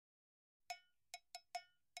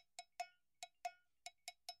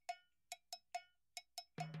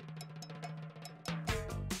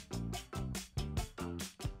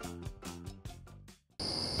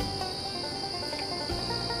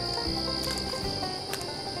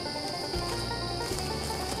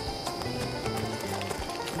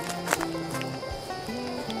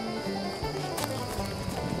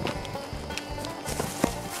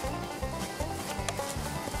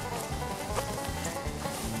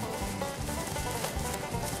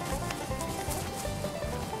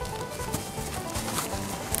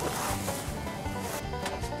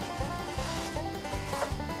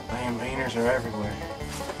bears are everywhere.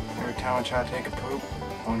 Every time I try to take a poop,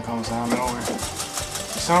 one comes on over.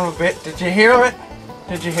 Son of a bitch, did you hear it?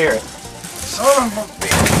 Did you hear it? Son of a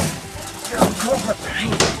bitch! God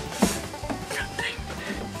damn it.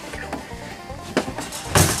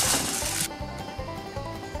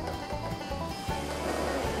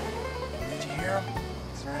 Did you hear him?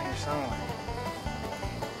 He's around here somewhere.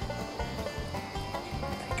 I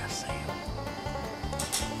think I see him.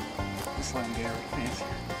 Just let him get over the fence.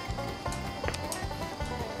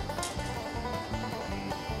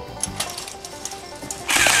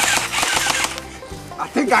 I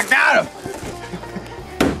think I got him!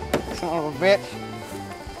 Son of a bitch.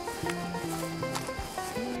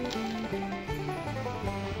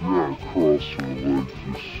 Yeah, across the lake,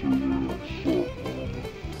 you see it.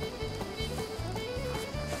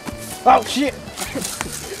 Oh shit!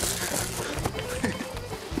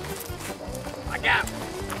 I got him.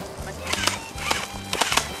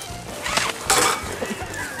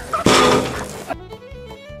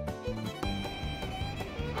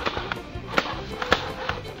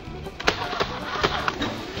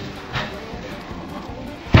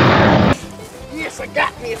 Yes, I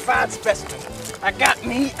got me a fine specimen. I got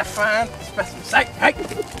me a fine specimen. Say, hey!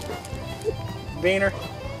 Beaner,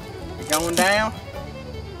 you going down?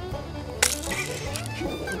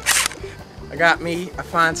 I got me a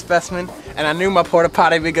fine specimen, and I knew my porta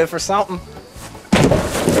potty would be good for something.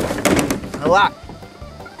 A lot.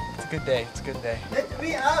 It's a good day. It's a good day.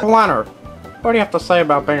 Leonard, what do you have to say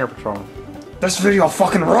about Beaner Patrolin? This video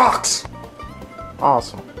fucking rocks!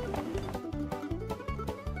 Awesome.